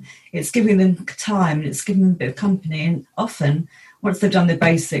with them, it's giving them time and it's giving them a bit of company. And often, once they've done their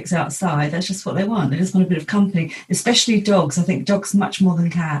basics outside, that's just what they want. They just want a bit of company, especially dogs. I think dogs much more than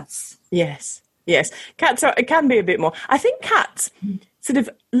cats. Yes. Cats it can be a bit more. I think cats sort of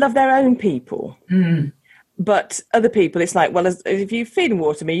love their own people. But other people, it's like, well, if you feed and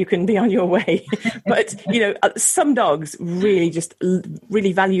water me, you can be on your way. But, some dogs really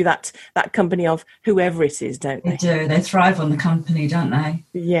value that company of whoever it is, don't they? They do. They thrive on the company, don't they?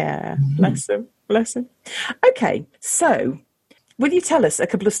 Yeah. Bless them. Okay. So will you tell us a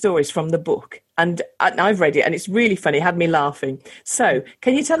couple of stories from the book? And I've read it and it's really funny. It had me laughing. So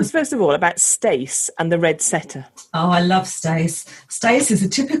can you tell us first of all about Stace and the red setter? Oh, I love Stace. Stace is a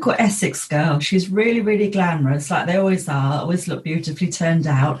typical Essex girl. She's really, really glamorous, like they always are, always look beautifully turned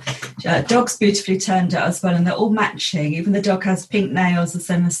out. Dog's beautifully turned out as well, and they're all matching. Even the dog has pink nails, the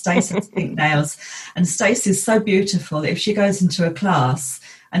same as Stace has pink nails. And Stace is so beautiful that if she goes into a class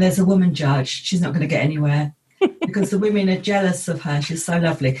and there's a woman judge, she's not going to get anywhere. because the women are jealous of her. She's so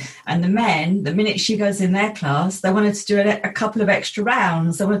lovely. And the men, the minute she goes in their class, they wanted to do a couple of extra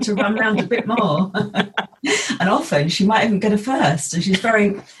rounds. They wanted to run around a bit more. And often she might even get a first. And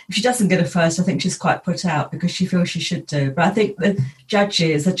if she doesn't get a first, I think she's quite put out because she feels she should do. But I think the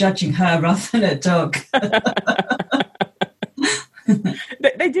judges are judging her rather than a dog.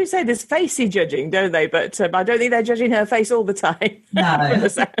 They do say there's facey judging, don't they? But I don't think they're judging her face all the time. No,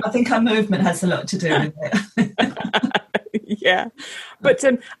 I think her movement has a lot to do with it. Yeah. But,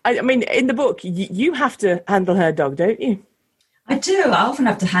 I mean, in the book, you have to handle her dog, don't you? I do. I often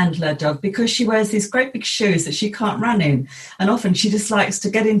have to handle her dog because she wears these great big shoes that she can't run in. And often she just likes to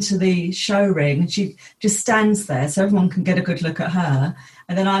get into the show ring and she just stands there so everyone can get a good look at her.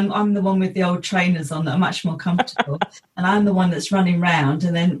 And then I'm the one with the old trainers on that are much more comfortable. And I'm the one that's running round.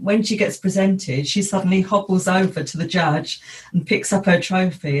 And then when she gets presented, she suddenly hobbles over to the judge and picks up her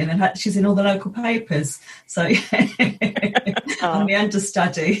trophy. And then she's in all the local papers. So I'm the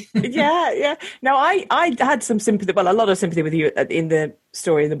understudy. Yeah. No, I had some sympathy, well, a lot of sympathy with you in the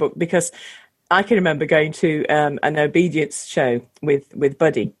story in the book, because I can remember going to an obedience show with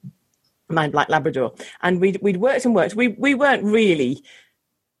Buddy, my black Labrador. And we'd worked and worked. We weren't really,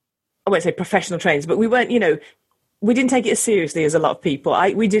 I won't say professional trainers, but we weren't, we didn't take it as seriously as a lot of people.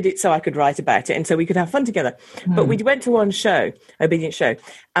 We did it so I could write about it and so we could have fun together. But we went to one show, obedience show,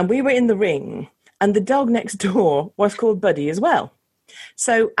 and we were in the ring and the dog next door was called Buddy as well.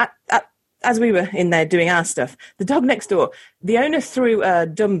 So as we were in there doing our stuff, the dog next door, the owner threw a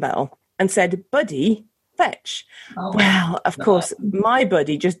dumbbell and said, Buddy, fetch. Oh, well, of course, my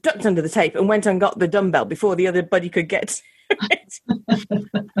Buddy just ducked under the tape and went and got the dumbbell before the other Buddy could get to it.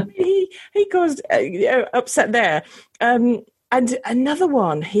 He caused upset there. And another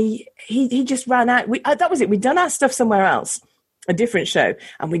one, he just ran out. That was it. We'd done our stuff somewhere else, a different show,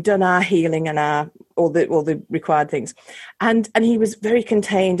 and we'd done our healing and all the required things. And he was very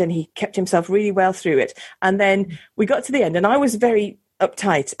contained and he kept himself really well through it. And then we got to the end and I was very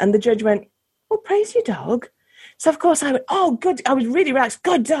uptight and the judge went, well, praise your dog. So, of course, I went, oh, good. I was really relaxed.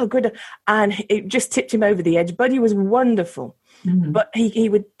 Good dog, good dog. And it just tipped him over the edge. Buddy was wonderful. Mm-hmm. But he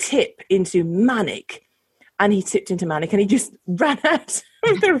would tip into manic. And he tipped into manic. And he just ran out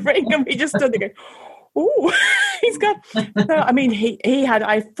of the ring. And we just stood there going, oh, he's got... So, I mean, he had...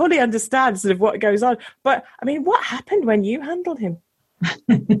 I fully understand sort of what goes on. But, I mean, what happened when you handled him?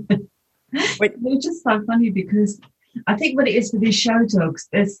 It's just so funny because... I think what it is for these show dogs,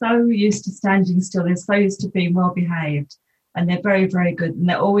 they're so used to standing still, they're so used to being well behaved, and they're very, very good, and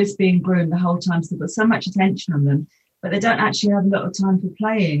they're always being groomed the whole time, so they've got so much attention on them, but they don't actually have a lot of time for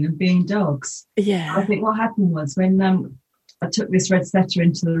playing and being dogs. Yeah. I think what happened was when I took this red setter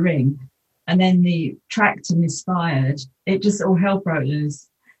into the ring, and then the tractor misfired, it just all hell broke loose.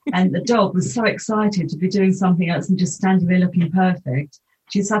 And the dog was so excited to be doing something else and just standing there looking perfect.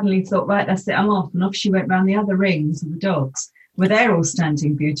 She suddenly thought, right, that's it, I'm off. And off she went round the other rings of the dogs, where they're all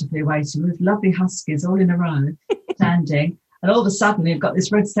standing beautifully waiting with lovely huskies all in a row, standing. And all of a sudden, you've got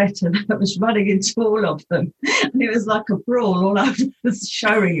this red setter that was running into all of them. And it was like a brawl all over the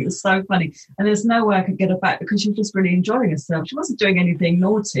showing. It was so funny. And there's no way I could get her back because she was just really enjoying herself. She wasn't doing anything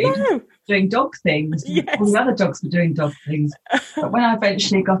naughty, no. Doing dog things. Yes. All the other dogs were doing dog things. But when I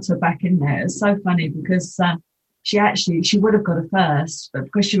eventually got her back in there, it was so funny because... She would have got a first, but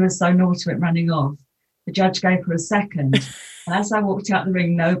because she was so naughty went running off, the judge gave her a second. And as I walked out the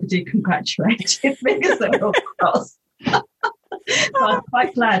ring, nobody congratulated me because they were all cross. So I'm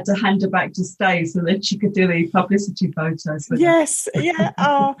quite glad to hand her back to stay so that she could do the publicity photos. Yes, yeah.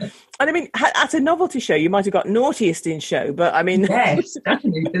 Oh. And I mean, at a novelty show, you might have got naughtiest in show, but I mean... Yes,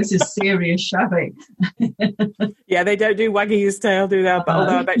 definitely. This is serious showing. Yeah, they don't do wagging his tail, do they? But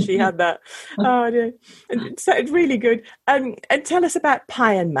although I bet she had that. Oh, dear. So it's really good. And tell us about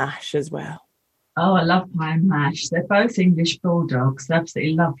Pie and Mash as well. Oh, I love Pie and Mash. They're both English bulldogs. They're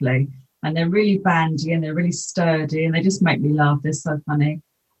absolutely lovely. And they're really bandy and they're really sturdy and they just make me laugh. They're so funny.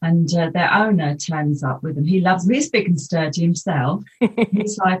 And their owner turns up with them. He loves them. He's big and sturdy himself.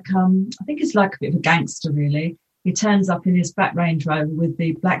 He's like, I think he's like a bit of a gangster, really. He turns up in his black Range Rover with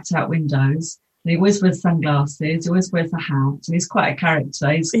the blacked out windows. And he always wears sunglasses. He always wears a hat. And he's quite a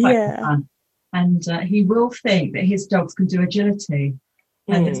character. He's quite fun. And he will think that his dogs can do agility.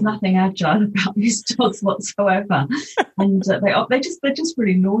 And there's nothing agile about these dogs whatsoever. And they're just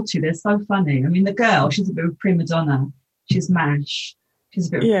really naughty. They're so funny. I mean, the girl, she's a bit of a prima donna. She's Mash. She's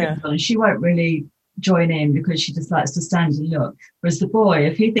a bit of a prima donna. She won't really join in because she just likes to stand and look. Whereas the boy,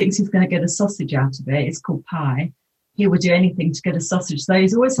 if he thinks he's going to get a sausage out of it, it's called Pie, he would do anything to get a sausage. So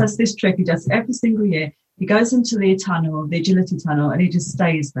he always has this trick he does every single year. He goes into the tunnel, the agility tunnel, and he just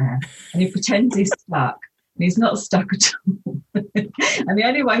stays there. And he pretends he's stuck. and he's not stuck at all. And the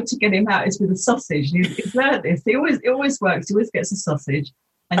only way to get him out is with a sausage. And he's learned this. It always works. He always gets a sausage,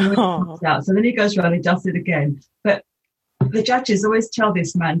 and he always comes out. So then he goes around and does it again. But the judges always tell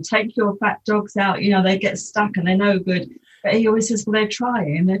this man, take your fat dogs out. You know, they get stuck and they're no good. But he always says, well, they're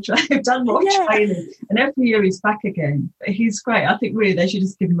trying. They've done more training. And every year he's back again. But he's great. I think really they should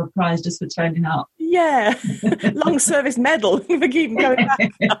just give him a prize just for turning up. Yeah. Long service medal for keeping going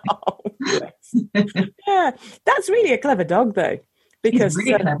back. Oh, yeah. That's really a clever dog, though. Because he's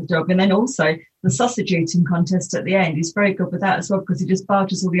a really clever dog. And then also the sausage eating contest at the end, he's very good with that as well, because he just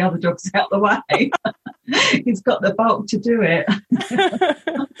barges all the other dogs out the way. He's got the bulk to do it.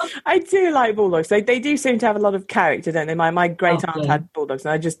 I do like bulldogs. They do seem to have a lot of character, don't they? My great aunt had bulldogs,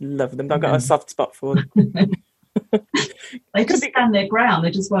 and I just love them. I've got a soft spot for them. They just stand their ground. They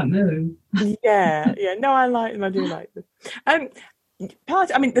just won't move. Yeah. No, I like them. I do like them.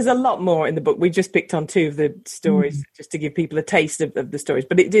 There's a lot more in the book. We just picked on 2 of the stories just to give people a taste of the stories.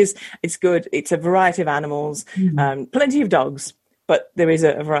 But it's good. It's a variety of animals, plenty of dogs, but there is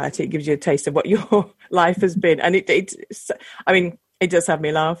a variety. It gives you a taste of what your life has been. And it does have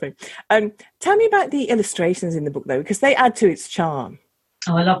me laughing. Tell me about the illustrations in the book, though, because they add to its charm.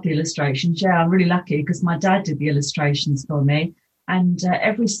 Oh, I love the illustrations. Yeah, I'm really lucky because my dad did the illustrations for me. And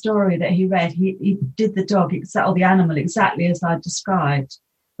every story that he read, he did the dog, or the animal, exactly as I described,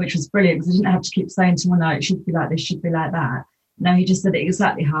 which was brilliant because I didn't have to keep saying to him, no, it should be like this, should be like that. No, he just did it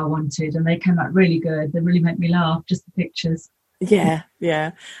exactly how I wanted, and they came out really good. They really made me laugh, just the pictures. Yeah.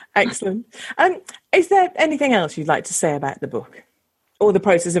 Excellent. Is there anything else you'd like to say about the book? Or the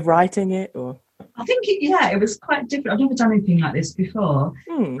process of writing it? Or I think, it was quite different. I've never done anything like this before.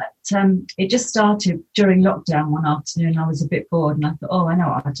 But it just started during lockdown one afternoon. I was a bit bored and I thought, I know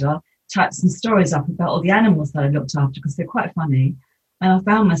what I'll do. I'll type some stories up about all the animals that I looked after because they're quite funny. And I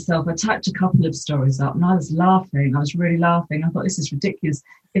found myself, I typed a couple of stories up and I was laughing. I was really laughing. I thought, this is ridiculous.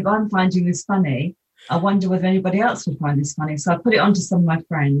 If I'm finding this funny, I wonder whether anybody else would find this funny. So I put it on to some of my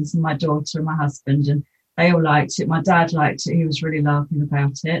friends and my daughter and my husband, and they all liked it. My dad liked it. He was really laughing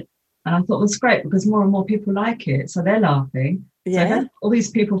about it. And I thought it was great because more and more people like it. So they're laughing. Yeah. So all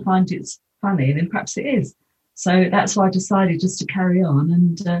these people find it's funny, then perhaps it is. So that's why I decided just to carry on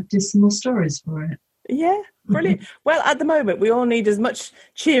and do some more stories for it. Yeah, brilliant. Well, at the moment, we all need as much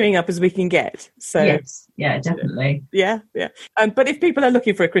cheering up as we can get. So yes, yeah, definitely. Yeah. But if people are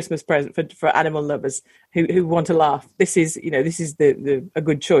looking for a Christmas present for animal lovers who want to laugh, this is a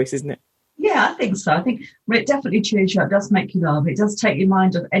good choice, isn't it? Yeah, I think so. I think it definitely cheers you up. It does make you laugh. It does take your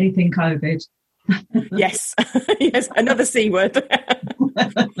mind off anything COVID. Yes, another C word.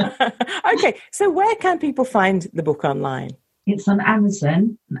 Okay, so where can people find the book online? It's on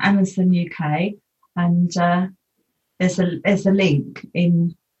Amazon UK, and there's a link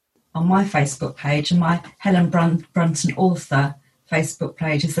on my Facebook page, and my Helen Brunton author Facebook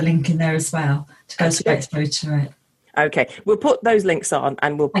page is a link in there as well to go straight through to it. Okay, we'll put those links on,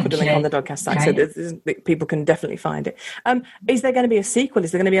 and we'll put a link on the Dogcast site so that people can definitely find it. Is there going to be a sequel?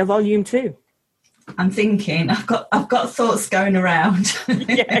 Is there going to be a volume 2? I'm thinking. I've got thoughts going around.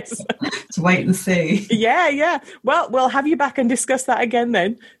 Yes. To wait and see. Yeah. Well, we'll have you back and discuss that again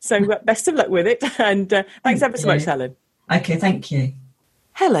then. So best of luck with it, and thanks ever so much, Helen. Okay, thank you.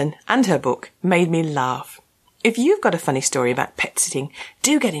 Helen and her book made me laugh. If you've got a funny story about pet sitting,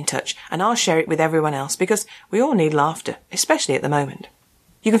 do get in touch and I'll share it with everyone else because we all need laughter, especially at the moment.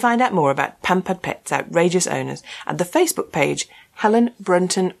 You can find out more about Pampered Pets' outrageous owners at the Facebook page Helen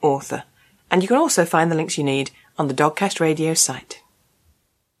Brunton Author, and you can also find the links you need on the Dogcast Radio site.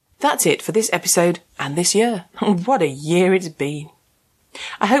 That's it for this episode and this year. What a year it's been.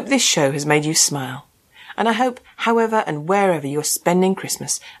 I hope this show has made you smile. And I hope, however and wherever you're spending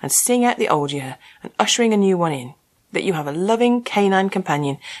Christmas and seeing out the old year and ushering a new one in, that you have a loving canine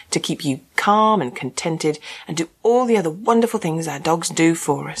companion to keep you calm and contented and do all the other wonderful things our dogs do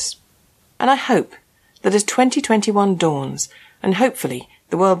for us. And I hope that as 2021 dawns, and hopefully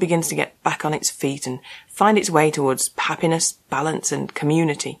the world begins to get back on its feet and find its way towards happiness, balance and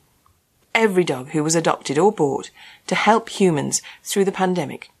community, every dog who was adopted or bought to help humans through the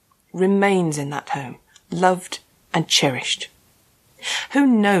pandemic remains in that home, loved and cherished. Who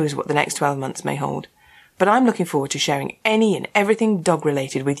knows what the next 12 months may hold, but I'm looking forward to sharing any and everything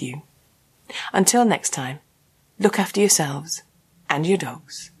dog-related with you. Until next time, look after yourselves and your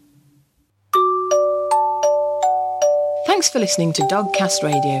dogs. Thanks for listening to Dogcast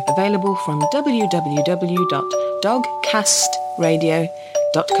Radio, available from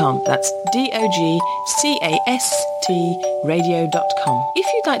www.dogcastradio.com. That's DOGCAST radio.com. If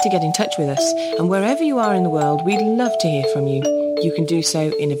you'd like to get in touch with us, and wherever you are in the world, we'd love to hear from you. You can do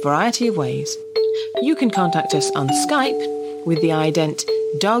so in a variety of ways. You can contact us on Skype with the ident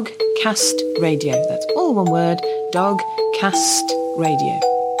DogCastRadio. That's all one word, DogCastRadio.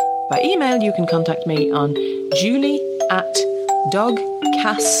 By email, you can contact me on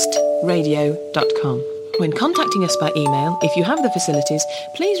julie@dogcastradio.com. When contacting us by email, if you have the facilities,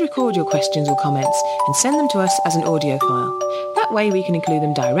 please record your questions or comments and send them to us as an audio file. That way we can include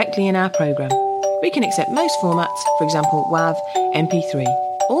them directly in our programme. We can accept most formats, for example WAV, MP3.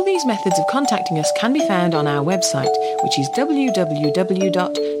 All these methods of contacting us can be found on our website, which is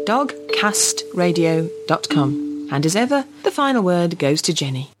www.dogcastradio.com. And as ever, the final word goes to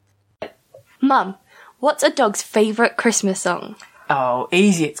Jenny. Mum, what's a dog's favourite Christmas song? Oh,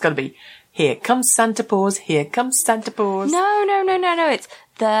 easy. It's got to be Here Comes Santa Paws, Here Comes Santa Paws. No. It's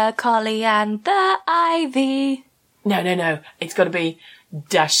The Collie and the Ivy. No. It's got to be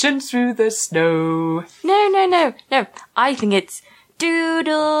Dashing Through the Snow. No. I think it's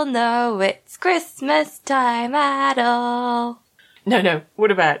Doodle know it's Christmas time at all. No.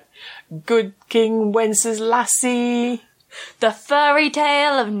 What about Good King Wenceslassie? The Fairy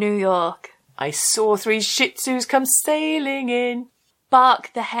Tale of New York. I saw 3 Shih Tzus come sailing in.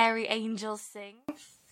 Bark the Hairy Angels sing.